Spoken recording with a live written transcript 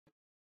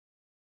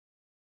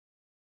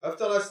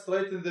After I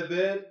straighten the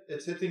bed,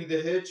 it's hitting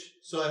the hitch,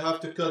 so I have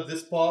to cut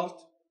this part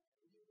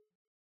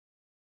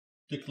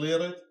to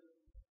clear it.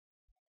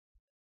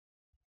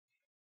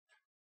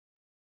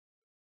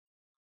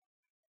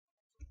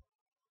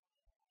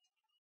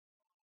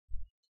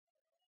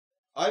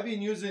 I've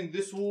been using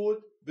this wood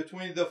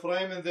between the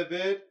frame and the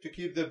bed to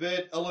keep the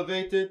bed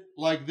elevated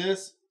like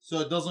this so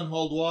it doesn't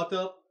hold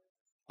water.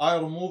 I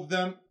remove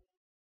them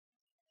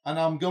and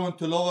I'm going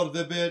to lower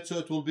the bed so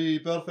it will be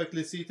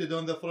perfectly seated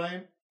on the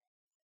frame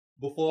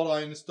before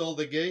I install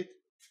the gate.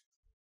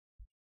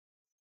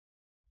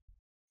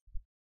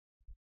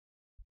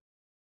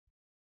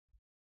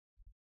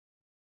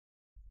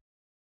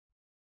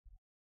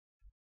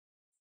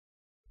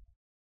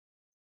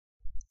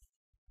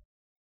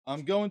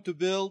 I'm going to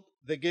build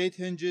the gate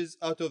hinges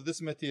out of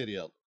this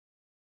material.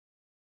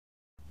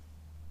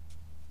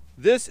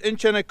 This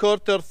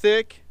 1.25 inch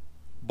thick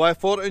by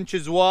 4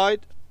 inches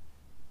wide.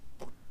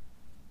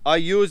 I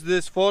use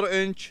this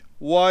 4-inch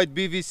wide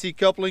PVC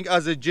coupling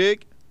as a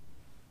jig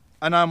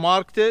and I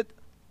marked it.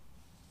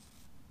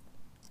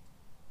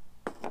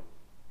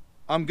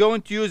 I'm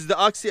going to use the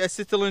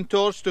oxyacetylene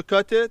torch to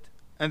cut it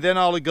and then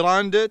I'll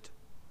grind it.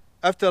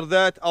 After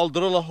that I'll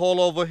drill a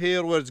hole over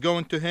here where it's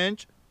going to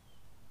hinge.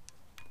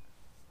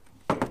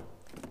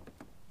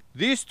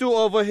 These two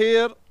over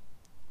here,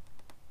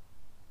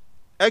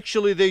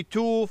 actually they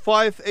two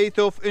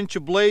 5/8 inch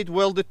blade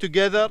welded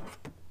together.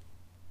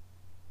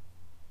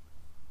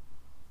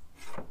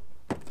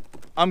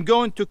 I'm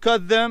going to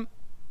cut them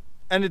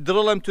and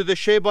drill them to the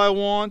shape I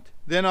want.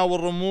 Then I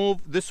will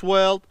remove this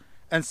weld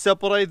and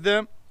separate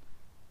them.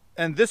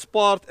 And this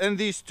part and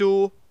these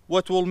two,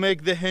 what will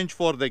make the hinge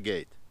for the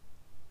gate.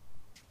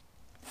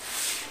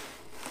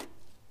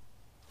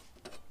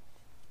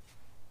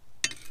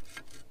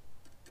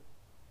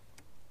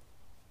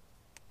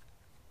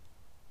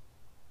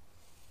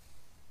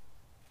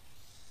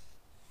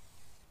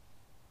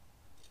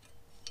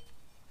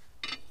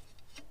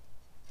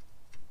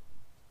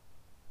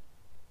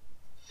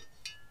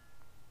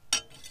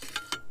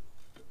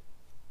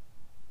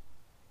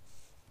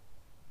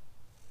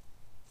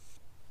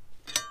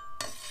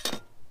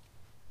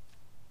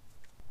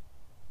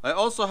 I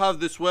also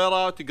have this wear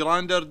out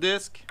grinder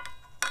disc.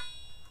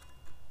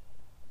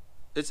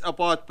 It's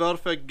about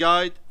perfect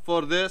guide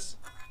for this.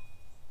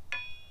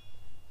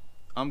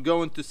 I'm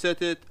going to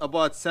set it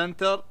about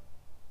center.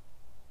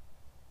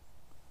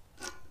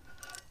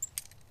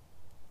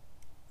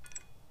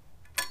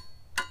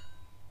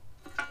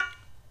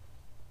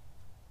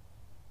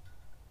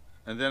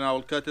 And then I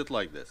will cut it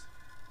like this.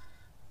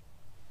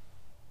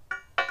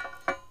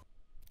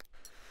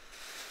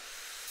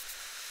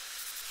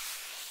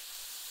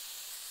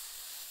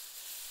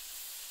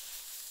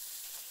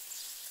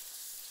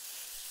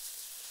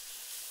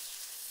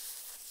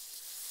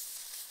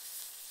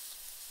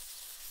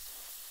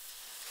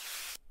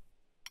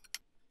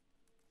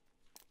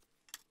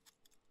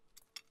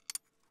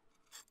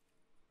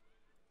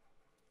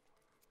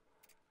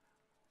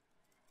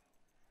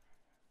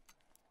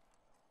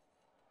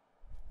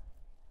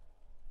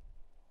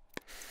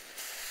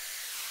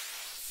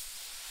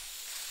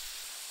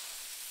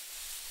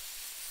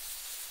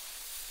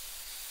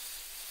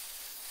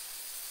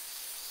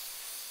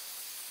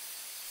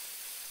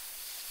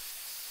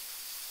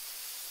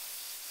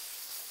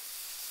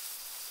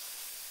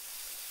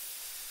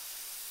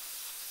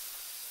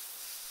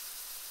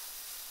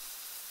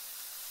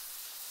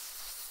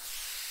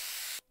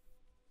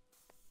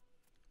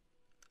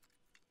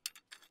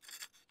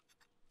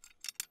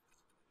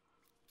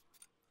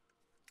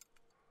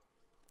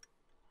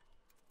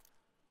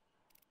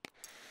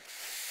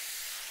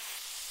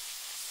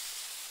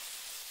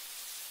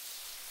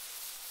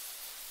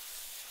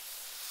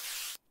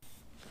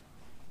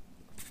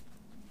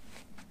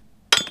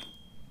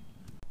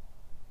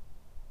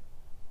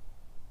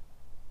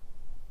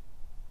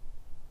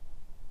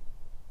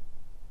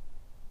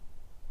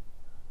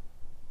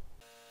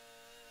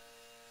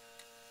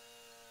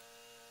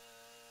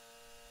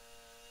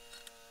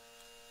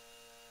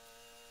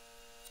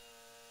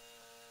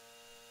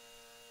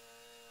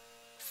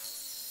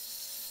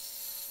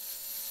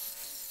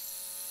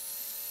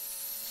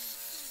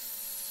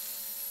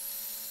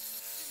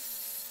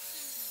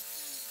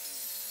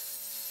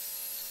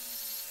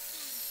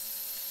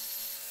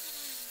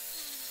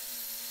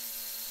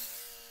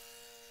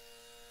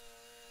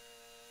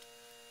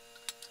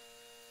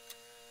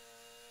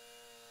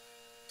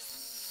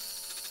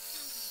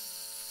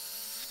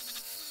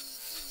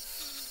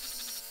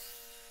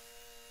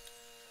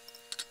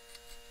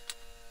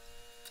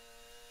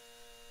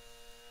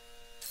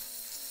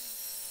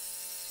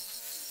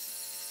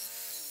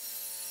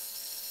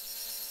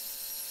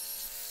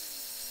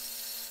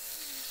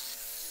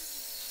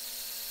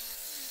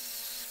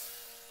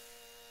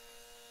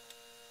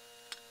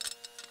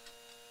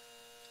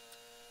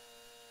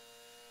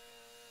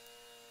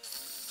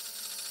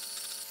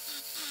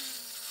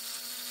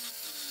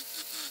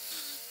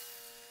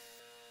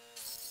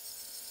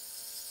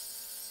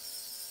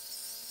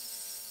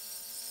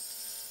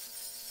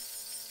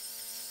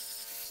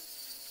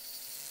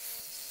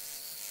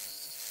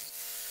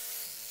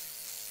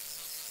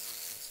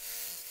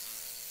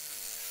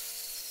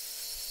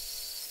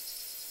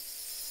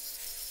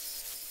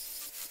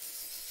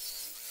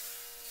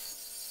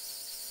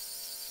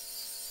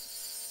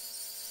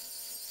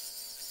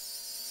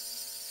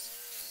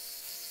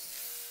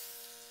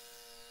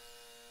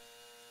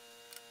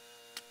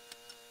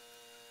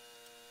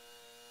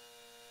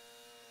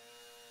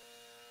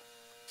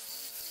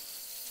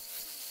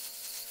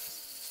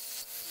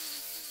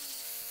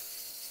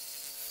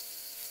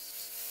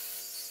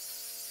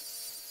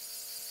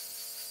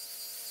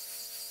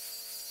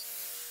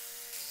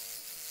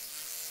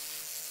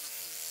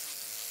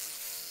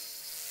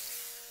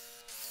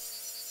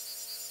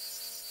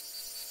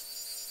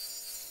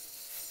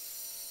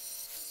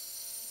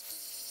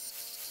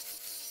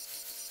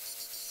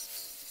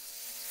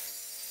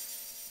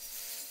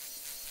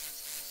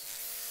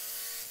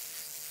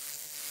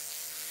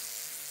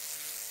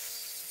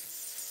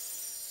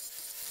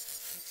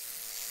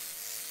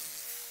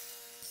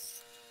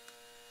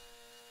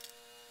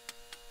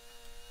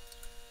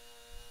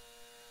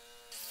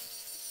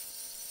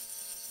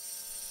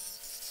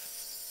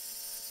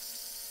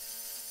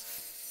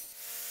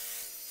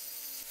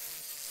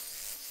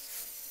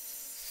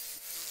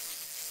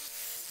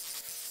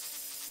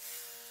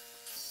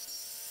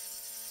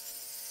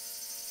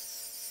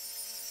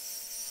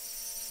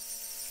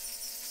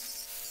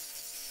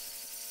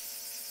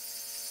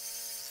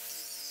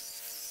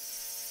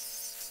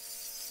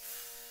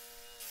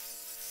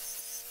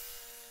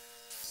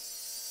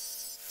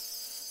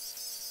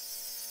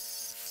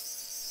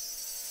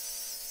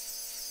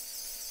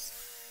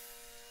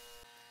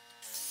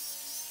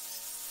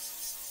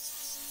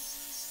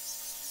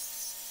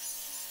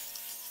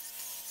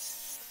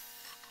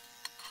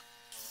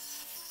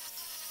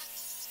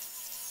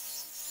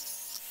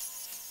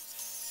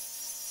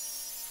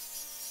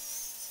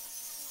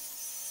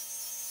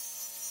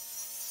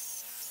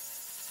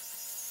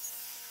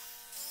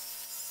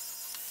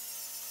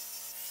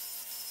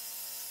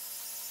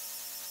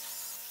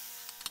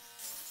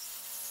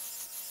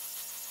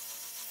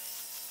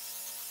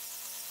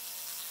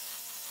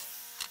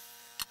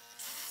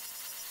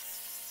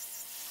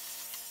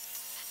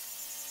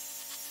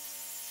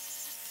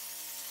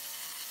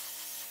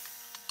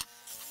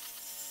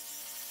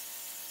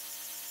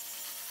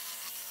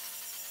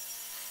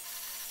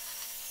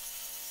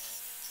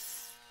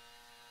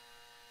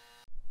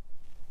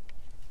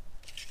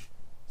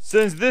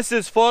 Since this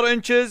is 4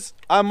 inches,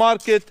 I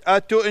mark it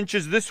at 2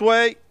 inches this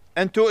way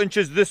and 2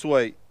 inches this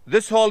way.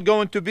 This hole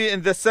going to be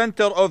in the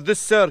center of this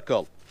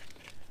circle.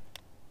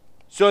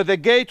 So the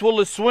gate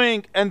will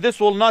swing and this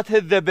will not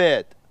hit the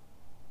bed.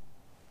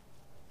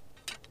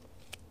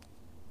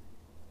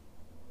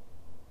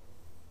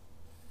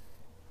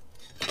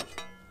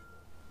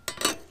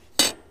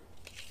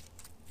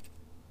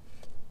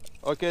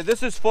 Okay,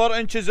 this is 4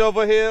 inches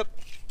over here.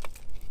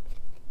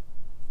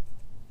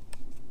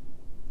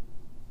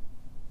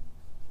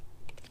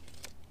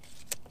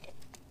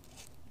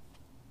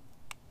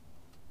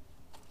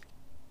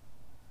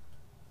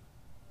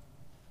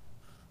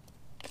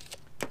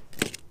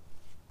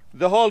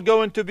 The hole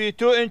going to be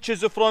 2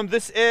 inches from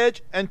this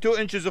edge and 2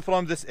 inches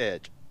from this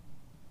edge.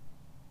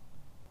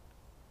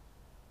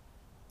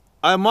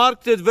 I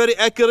marked it very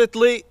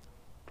accurately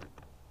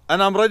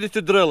and I'm ready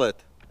to drill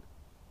it.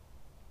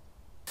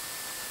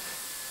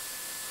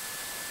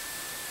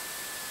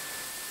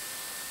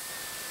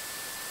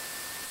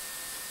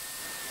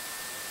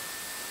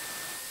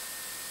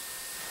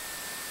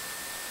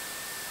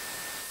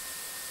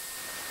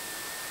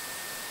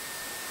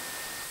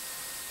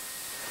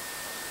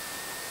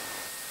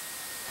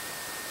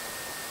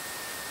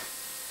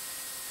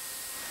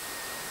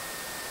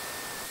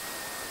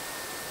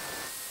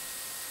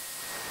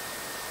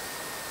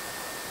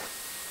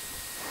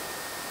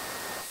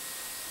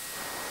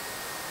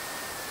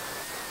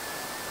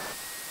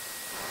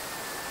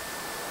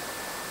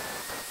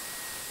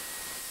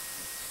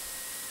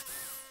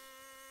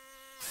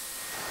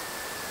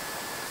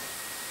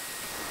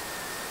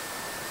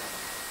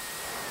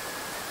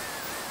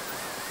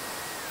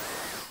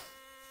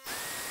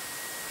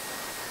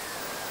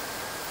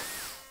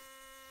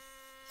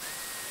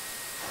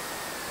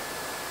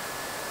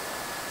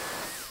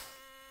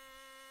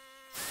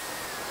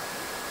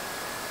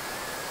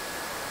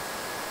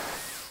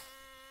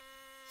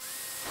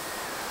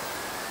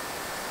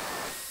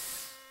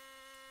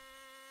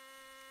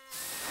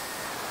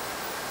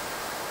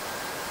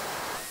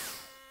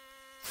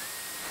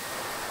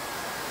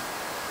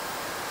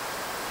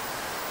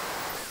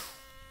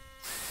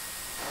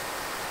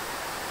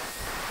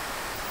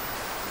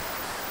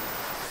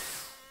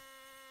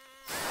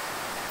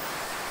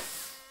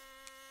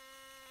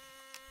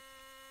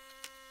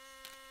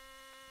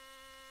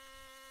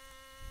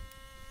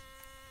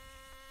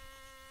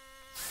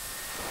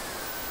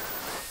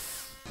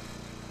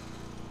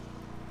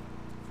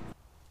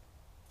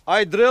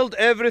 I drilled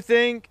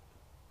everything.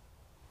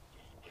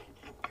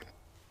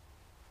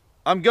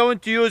 I'm going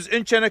to use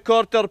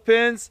 1.25 inch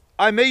pins.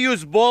 I may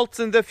use bolts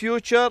in the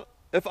future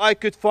if I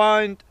could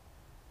find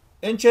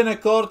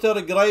 1.25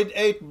 inch grade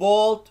 8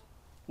 bolt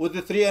with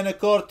a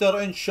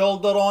 3.25 inch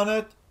shoulder on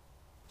it.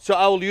 So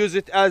I will use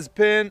it as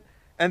pin,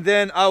 and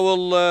then I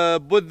will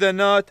put the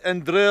nut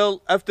and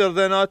drill after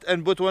the nut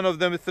and put one of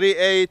them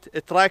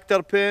 3/8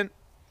 tractor pin.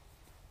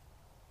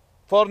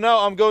 For now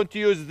I'm going to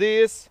use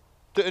this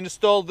to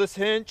install this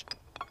hinge.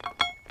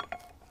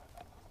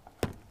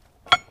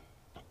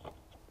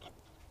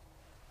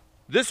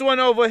 This one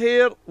over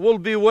here will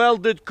be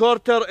welded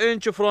 1/4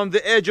 inch from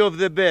the edge of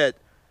the bed.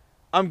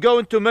 I'm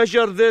going to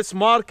measure this,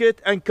 mark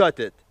it, and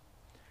cut it.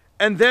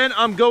 And then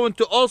I'm going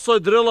to also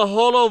drill a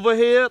hole over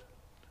here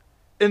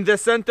in the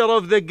center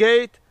of the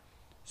gate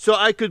so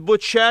I could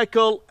put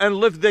shackle and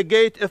lift the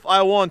gate if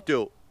I want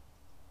to.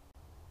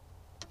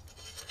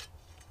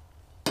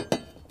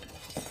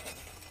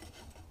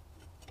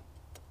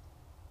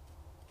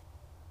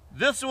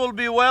 This will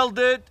be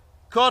welded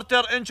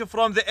 1/4 inch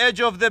from the edge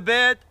of the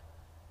bed.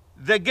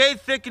 The gate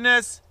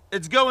thickness,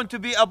 it's going to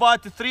be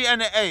about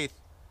 3.1/8.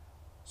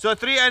 So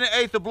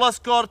 3.1/8 plus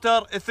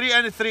 1/4 is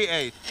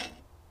 3.3/8.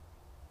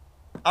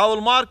 I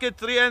will mark it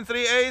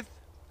 3.3/8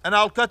 and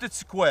I'll cut it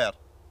square.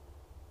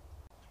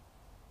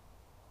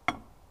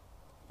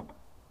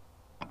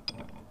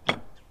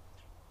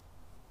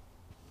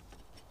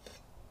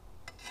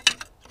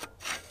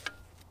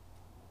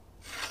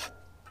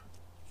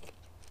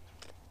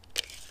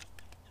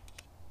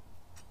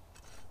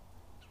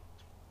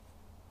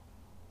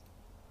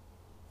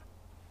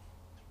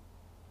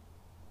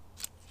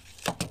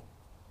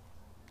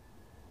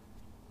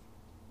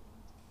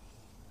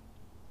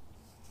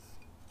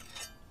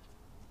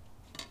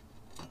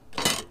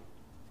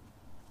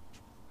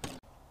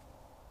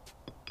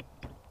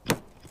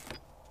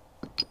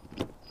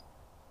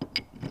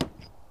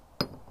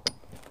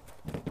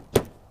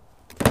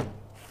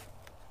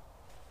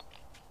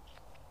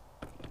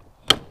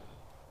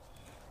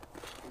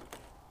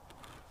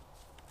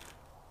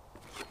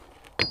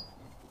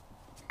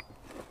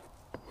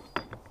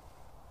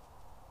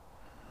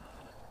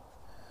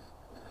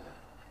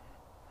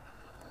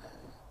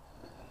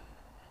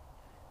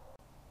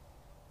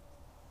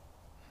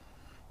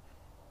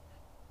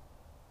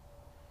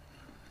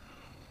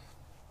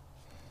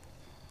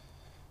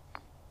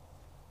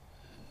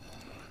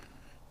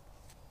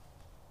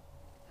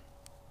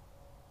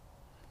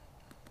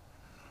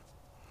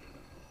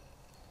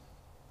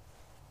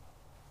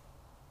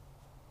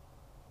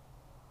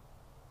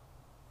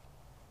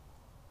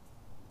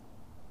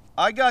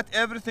 I got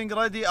everything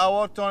ready. I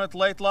worked on it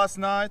late last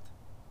night.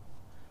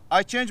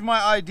 I changed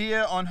my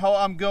idea on how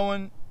I'm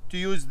going to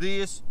use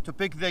this to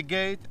pick the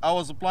gate. I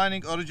was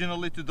planning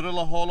originally to drill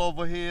a hole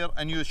over here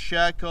and use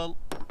shackle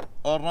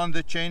or run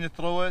the chain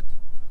through it.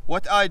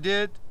 What I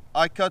did,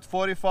 I cut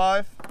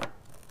 45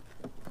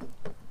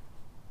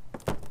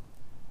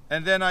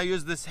 and then I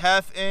used this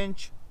 1/2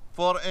 inch,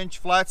 4-inch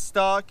flat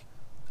stock.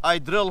 I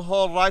drill a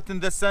hole right in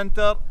the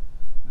center.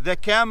 The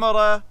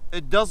camera,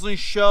 it doesn't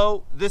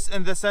show this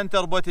in the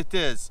center, but it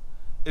is.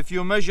 If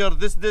you measure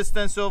this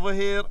distance over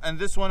here and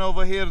this one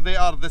over here, they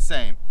are the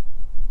same.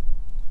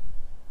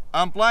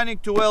 I'm planning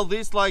to weld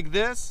this like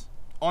this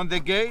on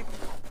the gate.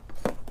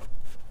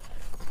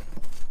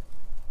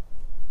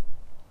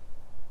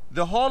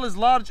 The hole is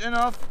large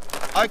enough,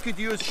 I could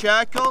use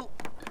shackle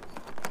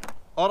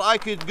or I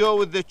could go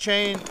with the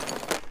chain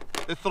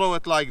to throw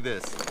it like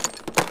this.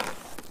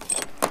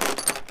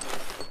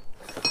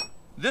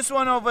 This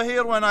one over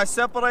here, when I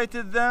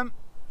separated them,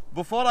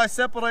 before I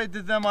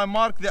separated them, I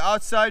marked the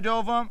outside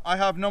of them. I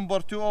have number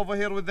 2 over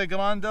here with the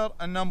grinder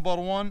and number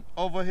 1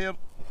 over here.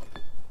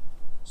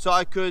 So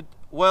I could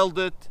weld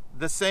it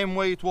the same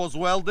way it was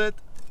welded.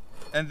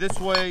 And this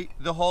way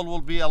the hole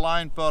will be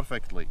aligned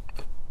perfectly.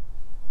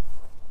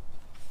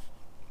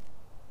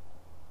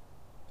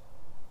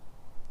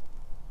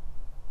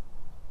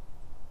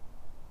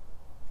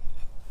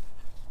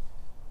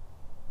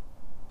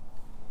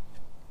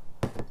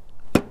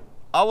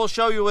 I will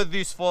show you what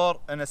these for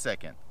in a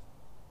second.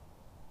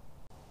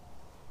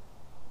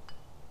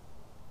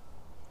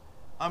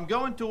 I'm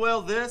going to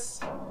weld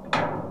this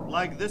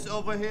like this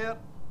over here.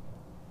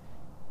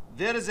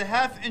 There is a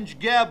 1/2 inch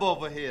gap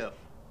over here.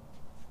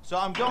 So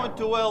I'm going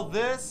to weld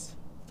this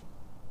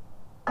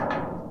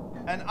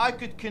and I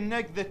could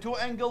connect the 2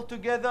 angles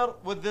together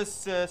with this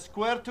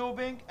square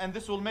tubing and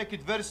this will make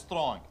it very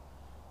strong.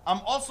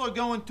 I'm also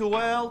going to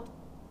weld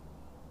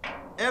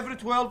every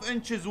 12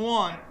 inches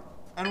one.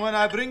 And when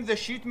I bring the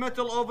sheet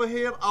metal over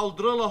here, I'll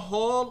drill a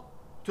hole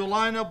to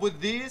line up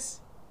with these.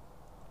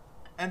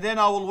 And then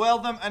I will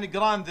weld them and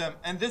grind them.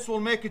 And this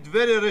will make it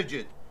very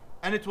rigid.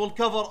 And it will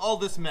cover all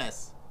this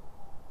mess.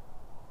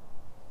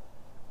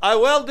 I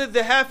welded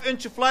the 1/2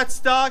 inch flat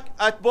stock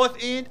at both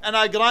ends and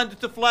I grind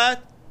it flat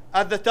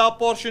at the top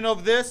portion of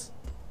this.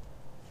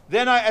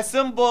 Then I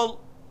assemble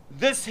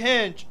this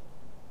hinge.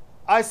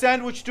 I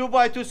sandwich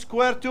 2x2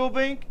 square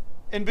tubing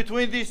in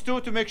between these two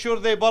to make sure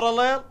they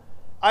parallel.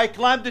 I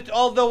clamped it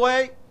all the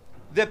way.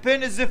 The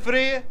pin is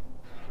free.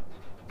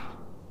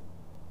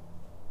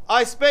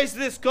 I spaced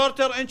this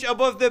 1/4 inch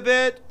above the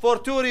bed for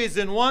 2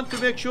 reasons. One, to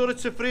make sure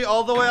it's free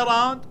all the way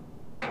around.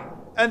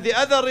 And the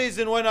other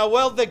reason, when I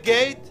weld the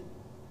gate,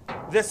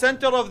 the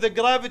center of the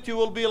gravity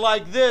will be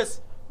like this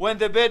when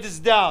the bed is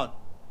down.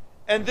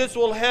 And this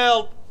will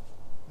help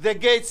the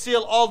gate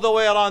seal all the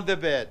way around the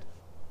bed.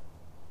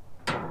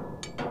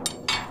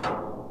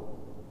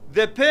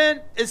 The pin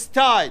is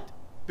tied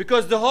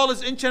because the hole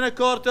is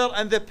 1.25 inch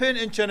and the pin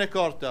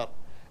 1.25 inch.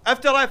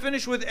 After I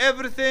finish with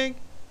everything,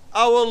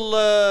 I will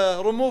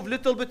remove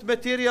little bit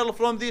material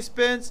from these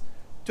pins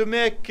to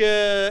make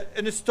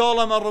install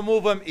them and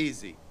remove them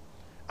easy.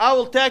 I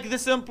will tack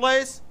this in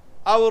place.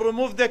 I will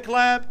remove the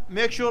clamp,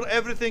 make sure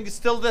everything is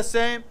still the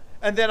same,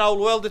 and then I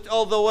will weld it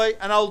all the way,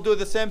 and I will do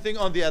the same thing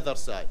on the other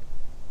side.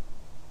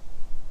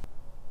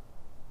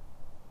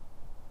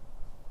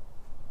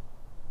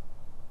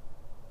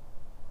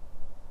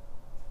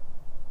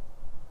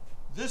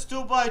 This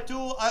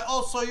 2x2, I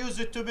also use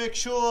it to make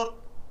sure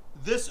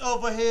this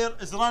over here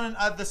is running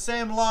at the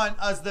same line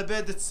as the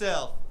bed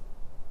itself.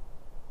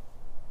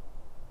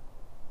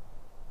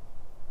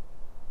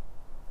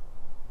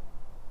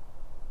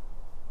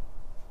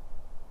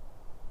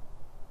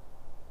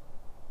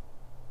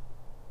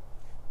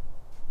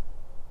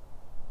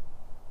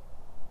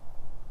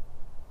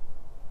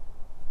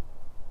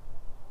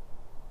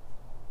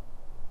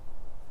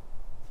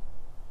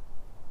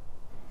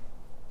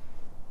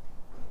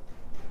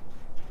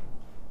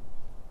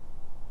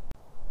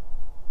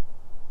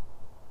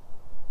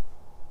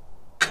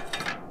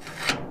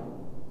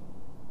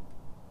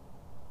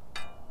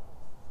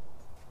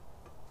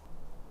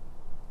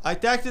 I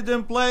tacked it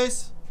in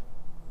place,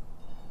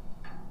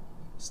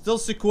 still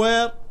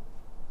square.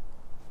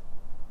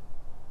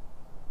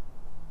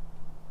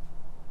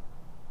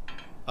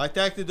 I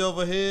tacked it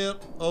over here,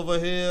 over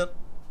here.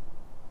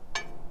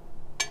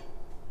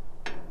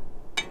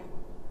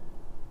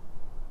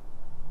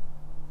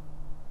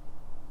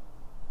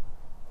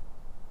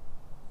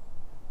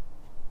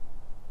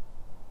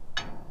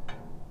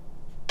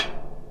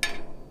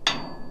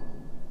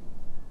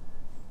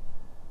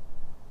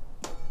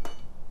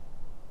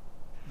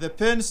 The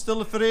pin is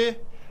still free.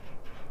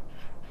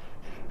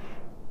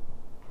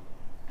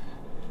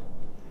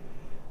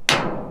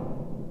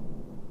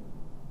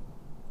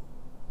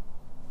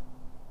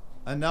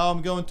 And now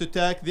I'm going to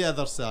tack the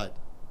other side.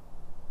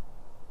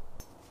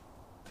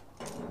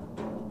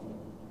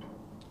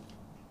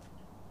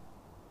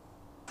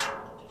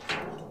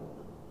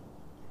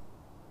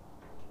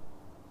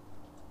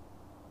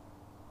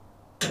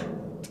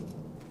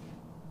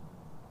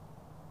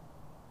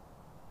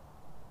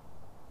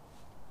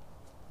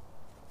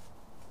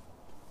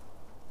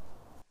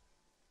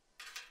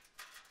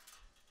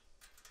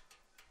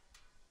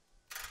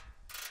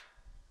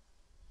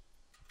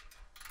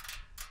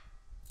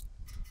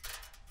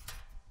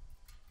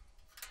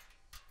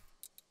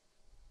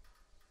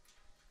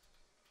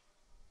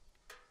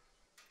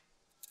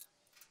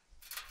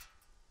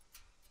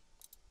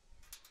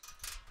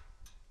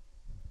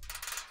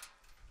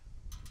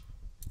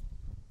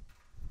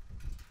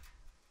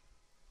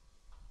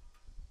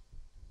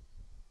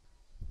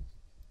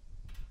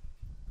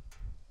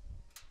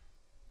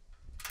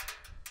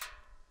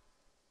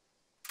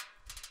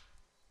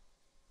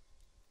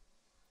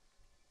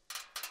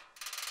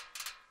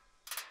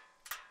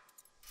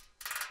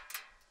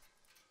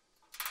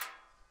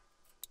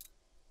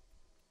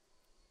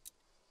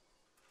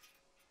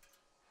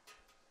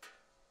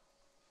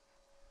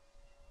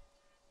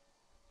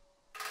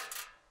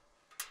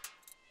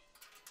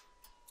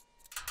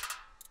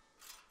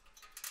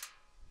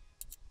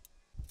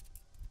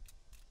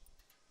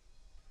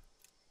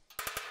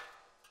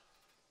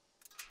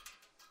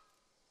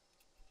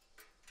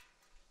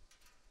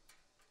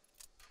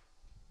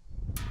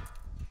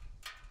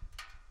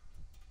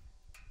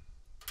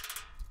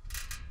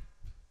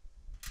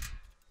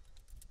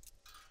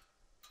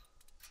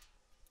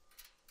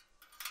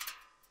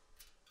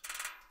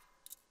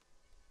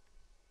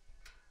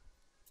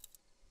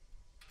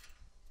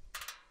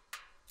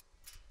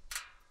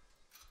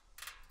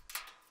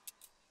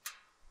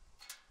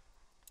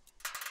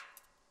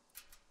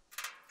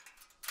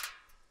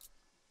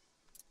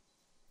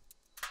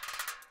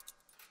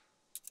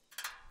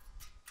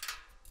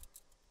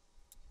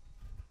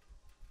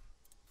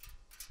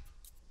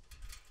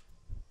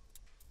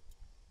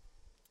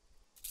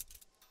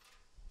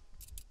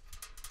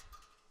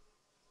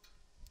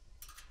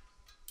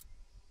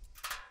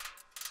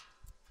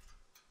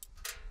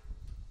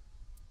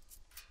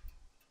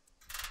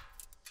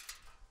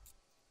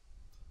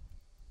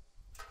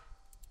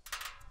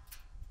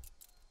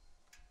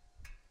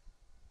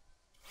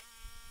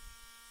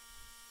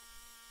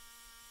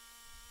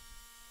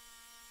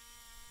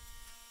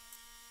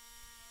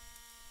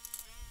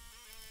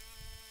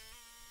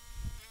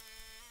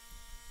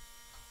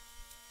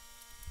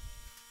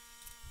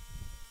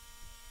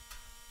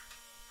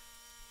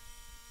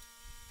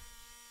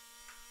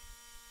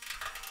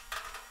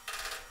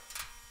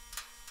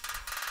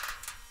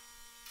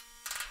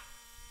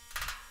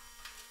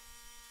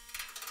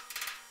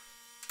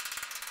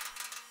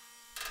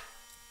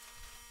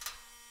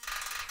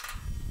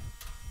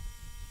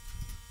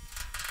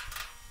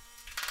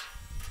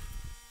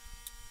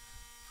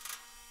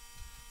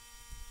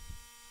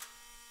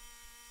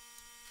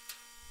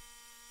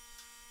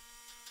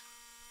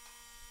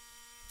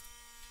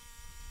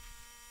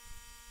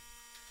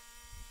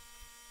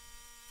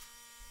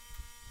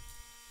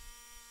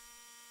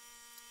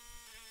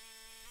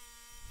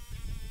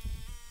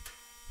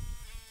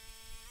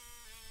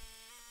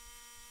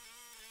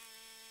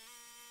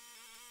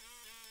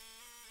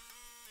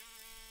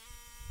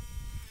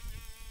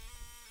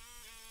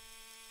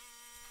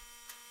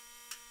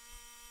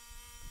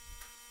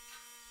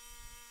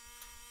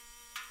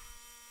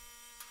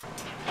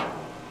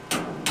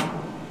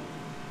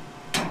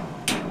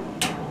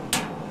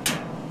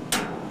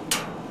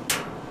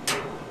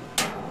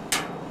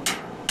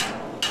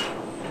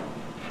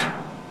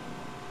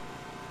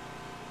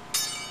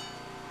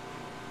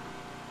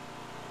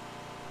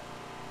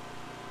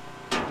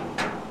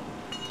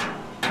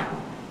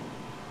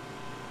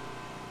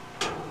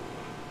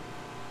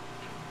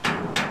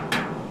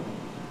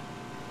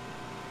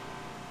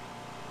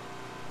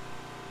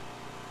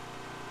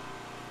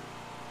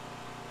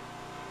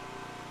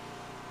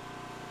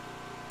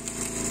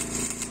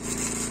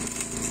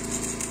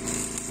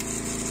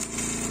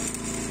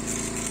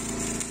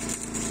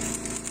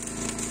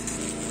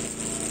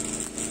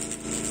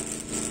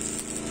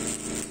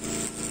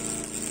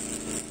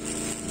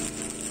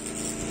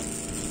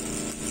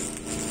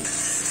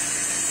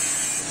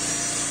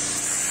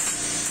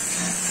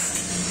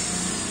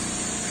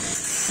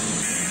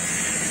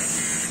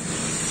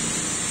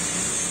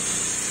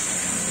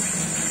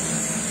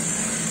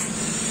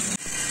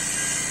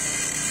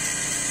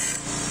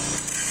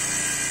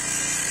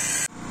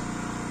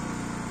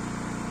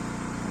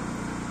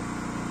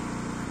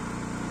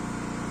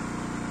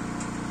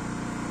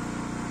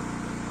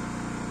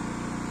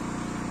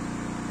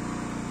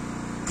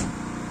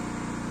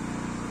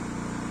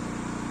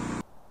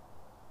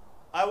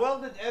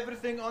 welded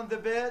everything on the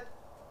bed.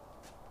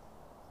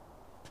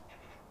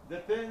 The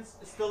pins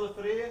still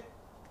free.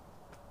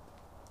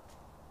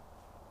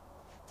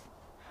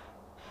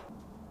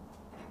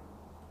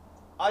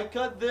 I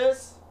cut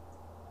this.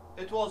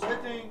 It was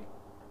hitting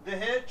the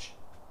hitch.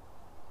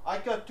 I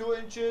cut 2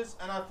 inches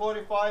and I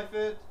 45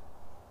 it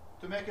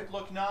to make it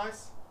look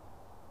nice.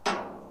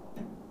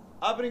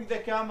 I bring the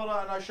camera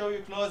and I show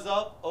you close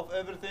up of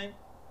everything.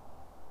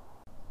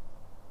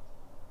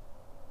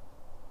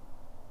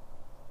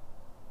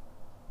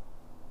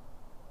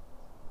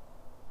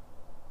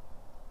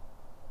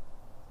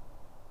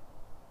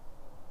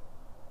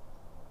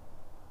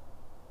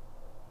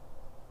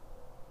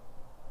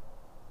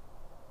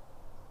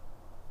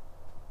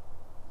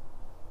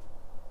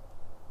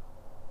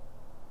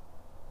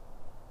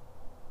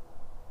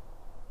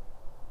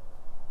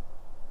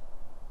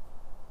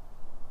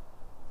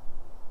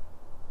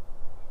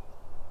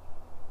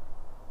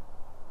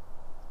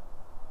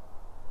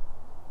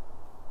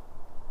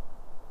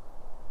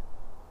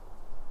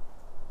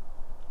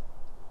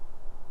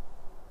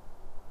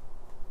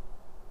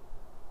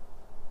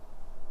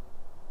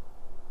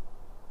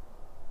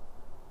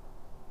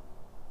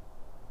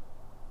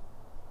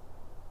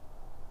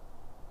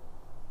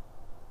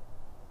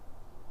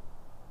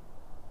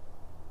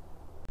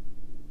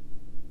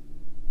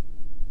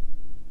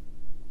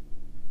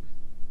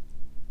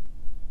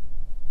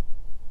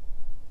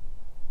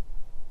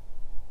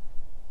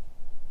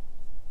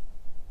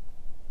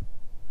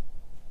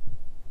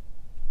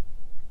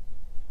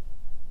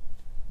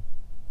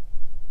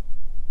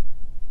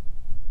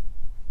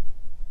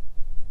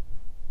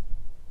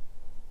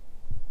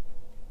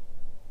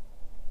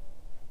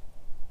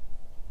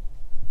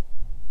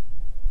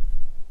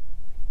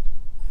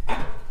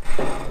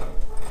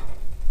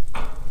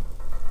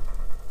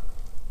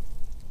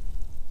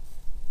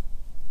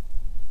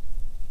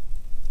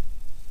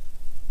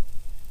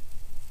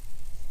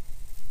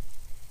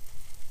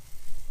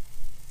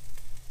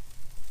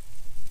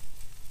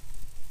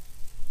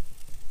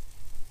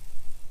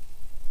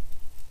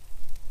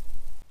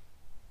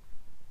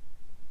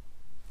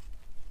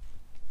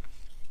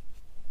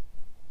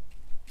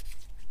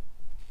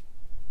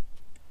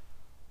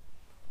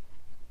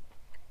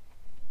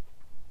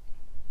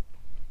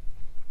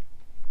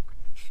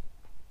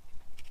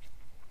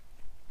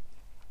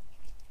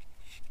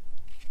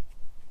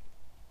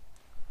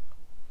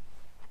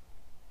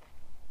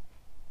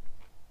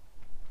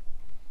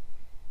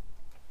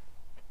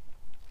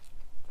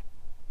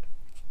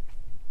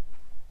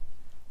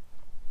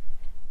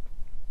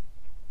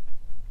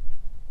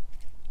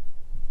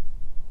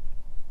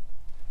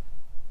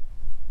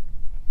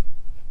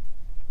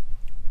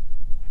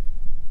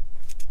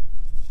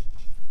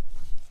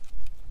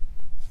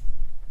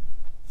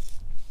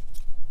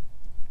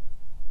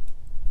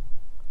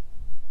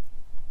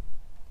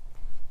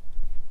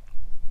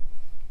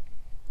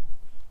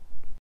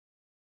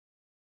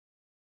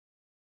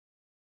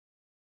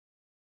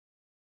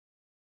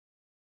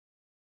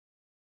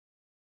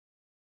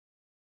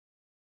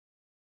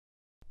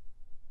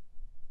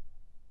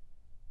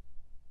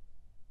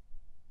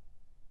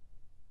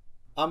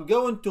 I'm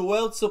going to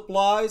weld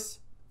supplies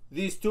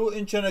these 2.25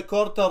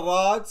 inch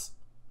rods,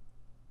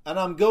 and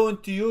I'm going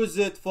to use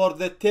it for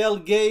the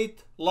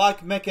tailgate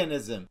lock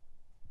mechanism.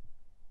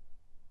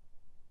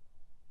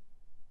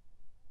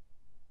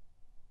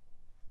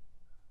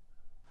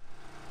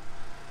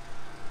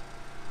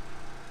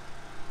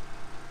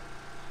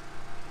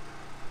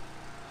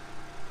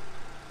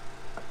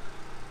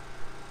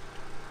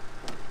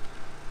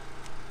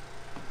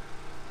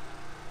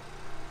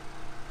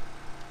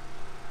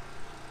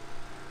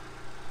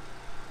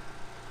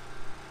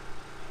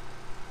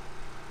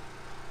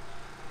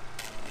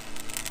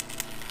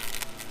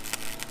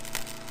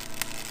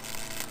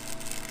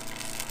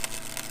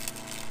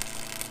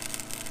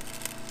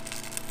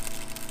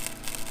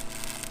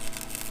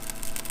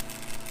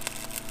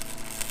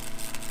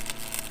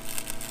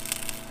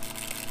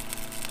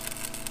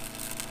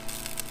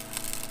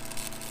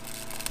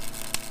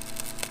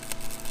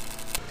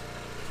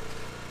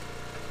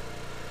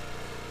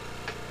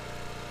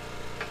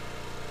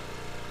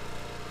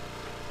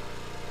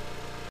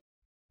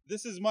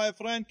 This is my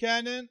friend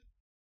Cannon.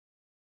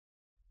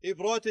 He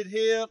brought it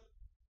here.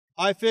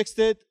 I fixed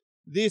it.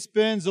 These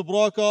pins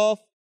broke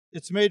off.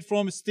 It's made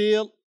from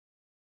steel.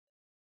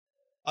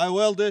 I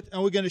welded it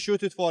and we're going to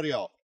shoot it for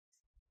y'all.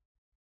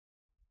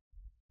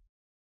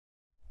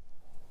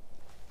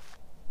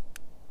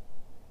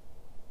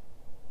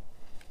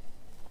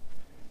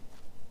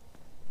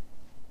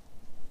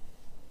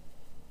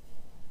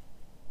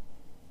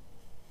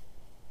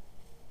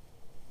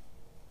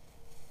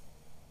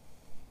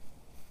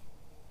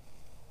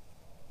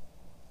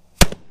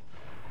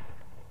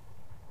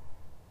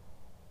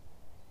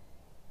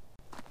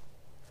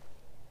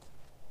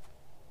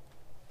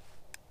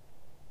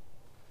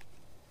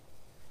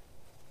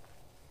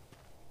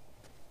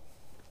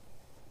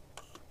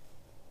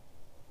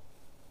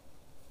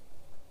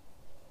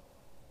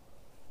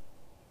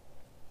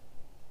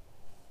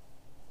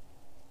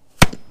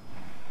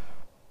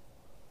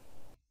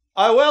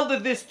 I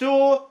welded this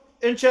 2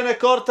 inch and a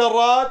quarter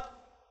rod,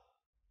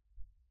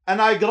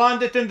 and I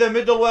ground it in the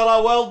middle where I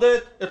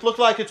welded. It looked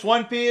like it's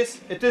one piece.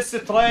 It is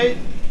straight.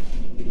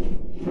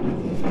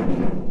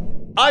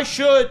 I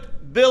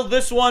should build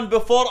this one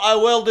before I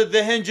welded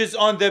the hinges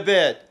on the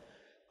bed.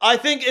 I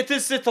think it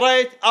is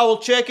straight. I will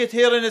check it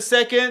here in a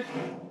second.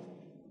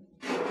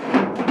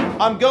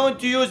 I'm going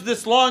to use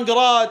this long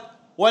rod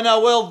when I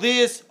weld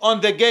this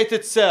on the gate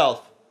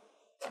itself.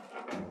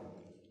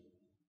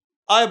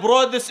 I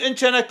brought this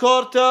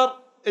 1.25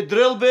 inch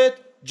drill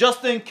bit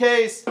just in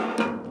case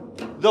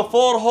the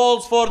 4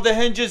 holes for the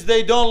hinges,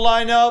 they don't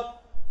line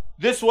up.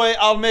 This way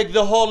I'll make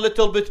the hole a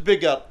little bit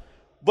bigger.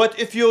 But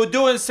if you're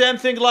doing same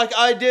thing like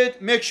I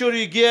did, make sure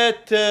you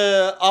get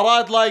a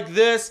rod like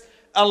this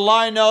and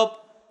line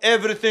up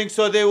everything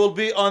so they will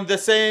be on the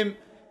same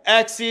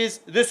axis.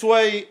 This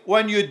way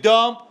when you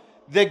dump,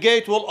 the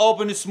gate will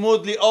open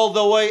smoothly all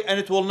the way and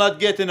it will not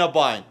get in a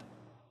bind.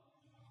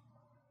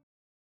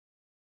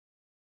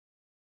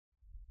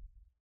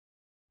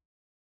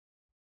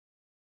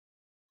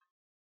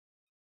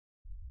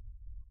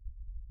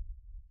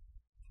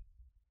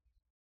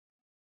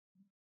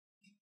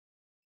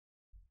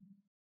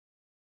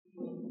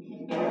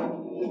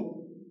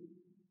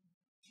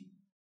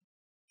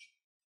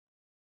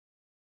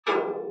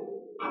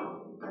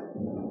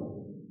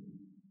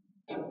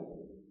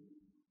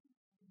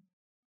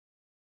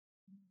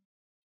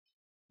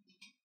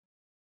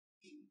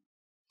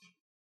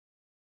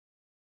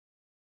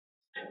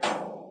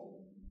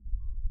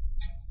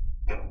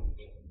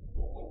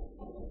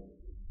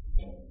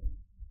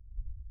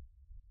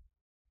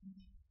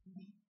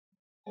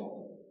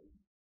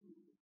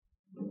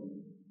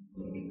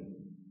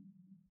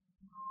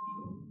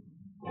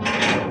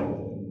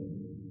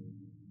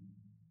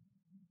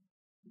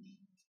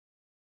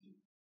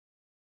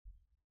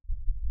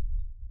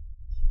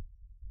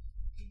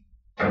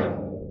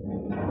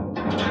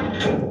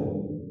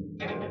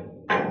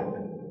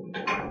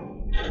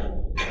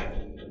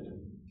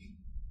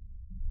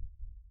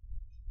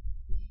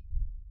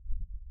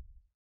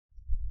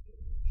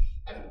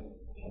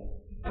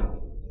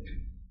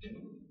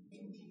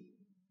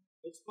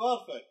 It's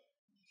perfect.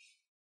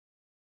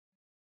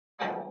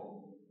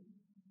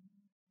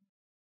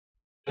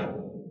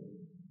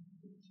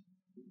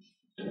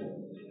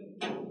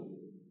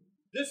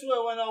 This way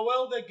when I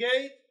weld the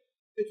gate,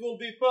 it will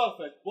be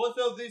perfect. Both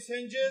of these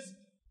hinges,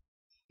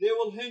 they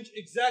will hinge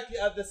exactly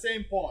at the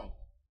same point.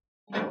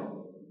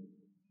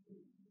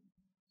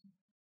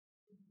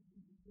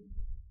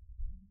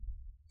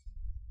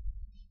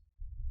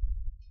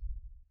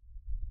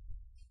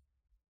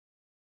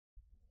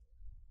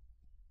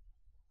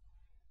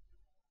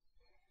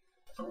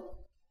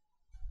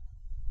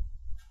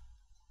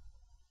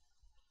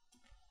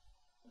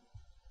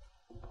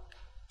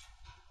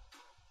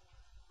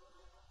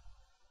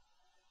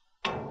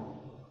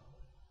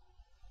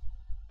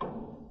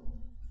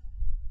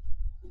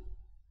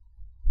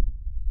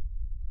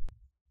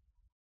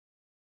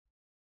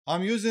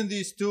 I'm using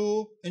these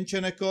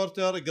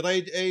 2.25 inch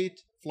grade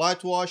 8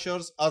 flat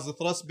washers as a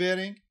thrust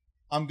bearing.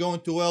 I'm going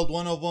to weld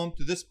one of them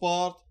to this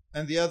part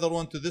and the other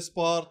one to this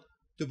part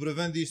to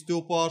prevent these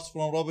 2 parts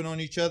from rubbing on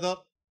each other.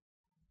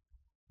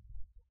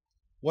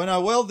 When I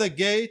weld the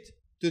gate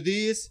to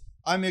these,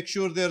 I make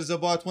sure there's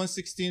about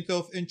 1/16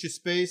 of inch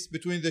space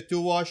between the 2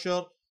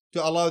 washers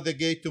to allow the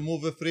gate to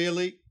move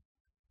freely.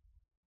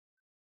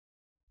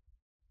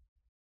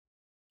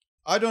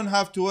 I don't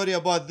have to worry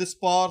about this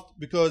part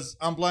because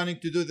I'm planning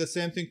to do the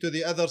same thing to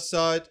the other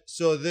side,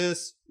 so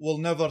this will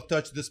never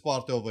touch this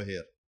part over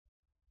here.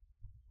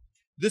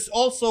 This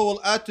also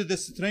will add to the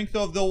strength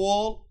of the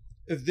wall.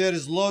 If there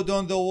is load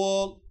on the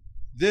wall,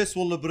 this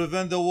will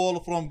prevent the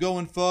wall from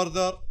going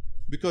further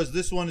because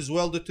this one is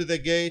welded to the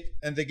gate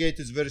and the gate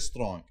is very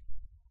strong.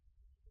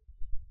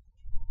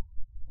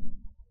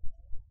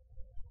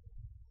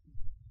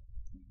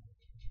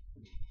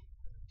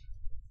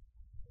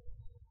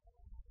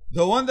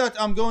 The one that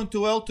I'm going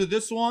to weld to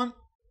this one,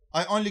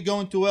 I only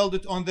going to weld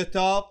it on the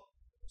top,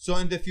 so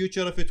in the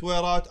future if it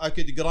wear out, I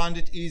could grind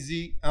it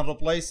easy and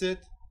replace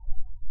it.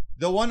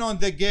 The one on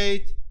the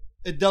gate,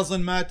 it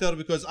doesn't matter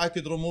because I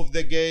could remove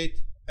the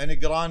gate and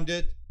grind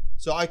it,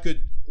 so I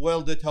could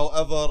weld it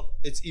however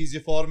it's easy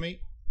for me.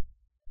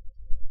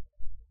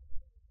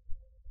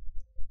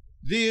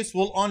 This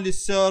will only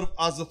serve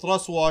as a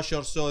thrust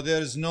washer, so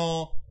there is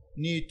no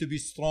need to be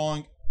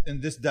strong in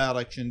this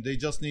direction. They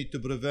just need to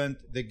prevent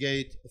the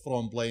gate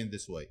from playing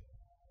this way.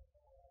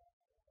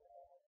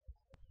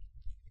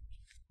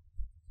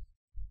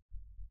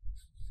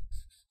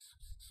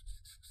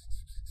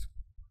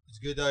 It's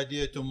a good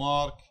idea to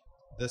mark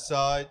the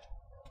side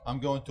I'm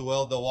going to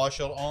weld the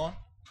washer on.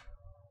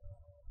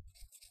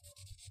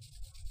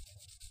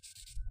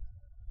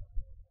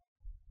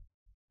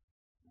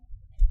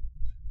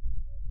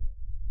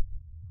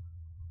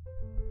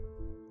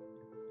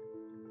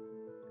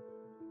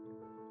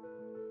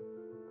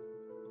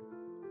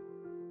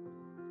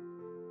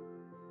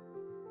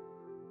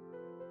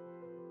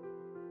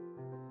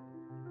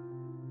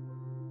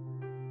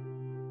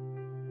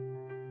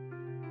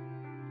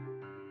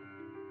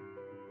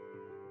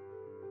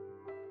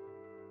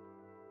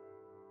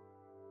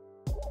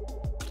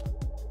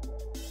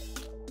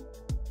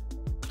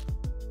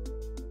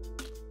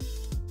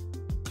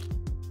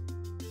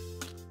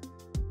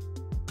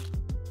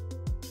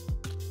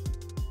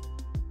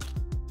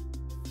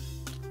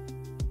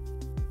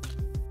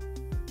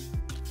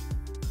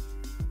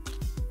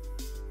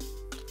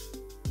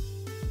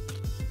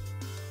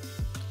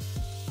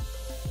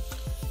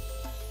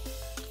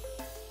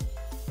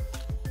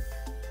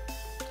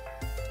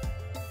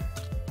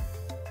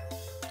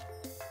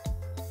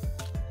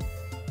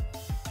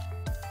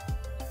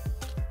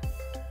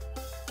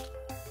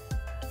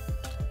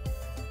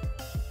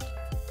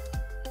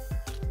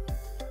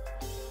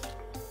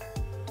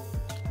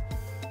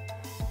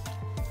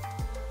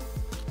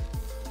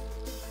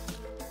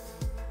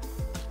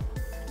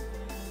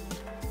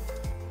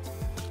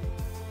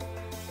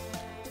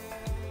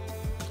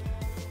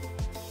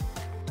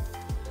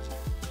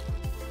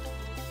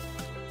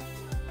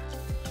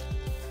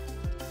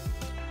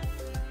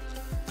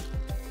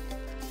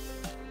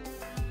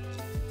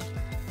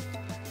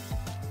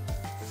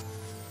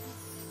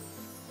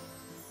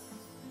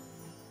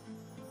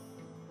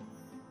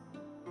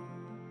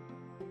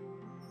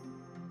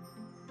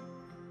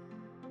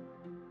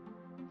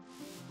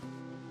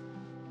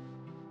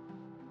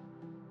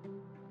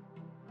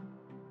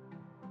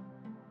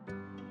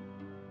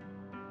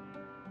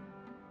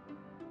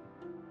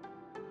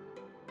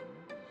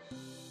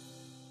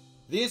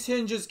 These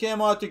hinges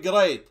came out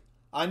great.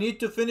 I need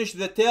to finish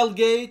the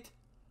tailgate,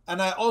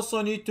 and I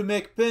also need to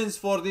make pins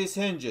for these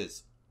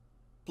hinges.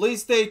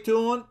 Please stay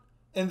tuned.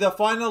 In the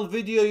final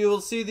video you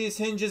will see these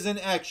hinges in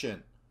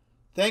action.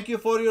 Thank you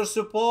for your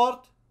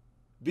support.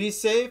 Be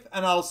safe,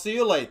 and I'll see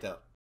you later.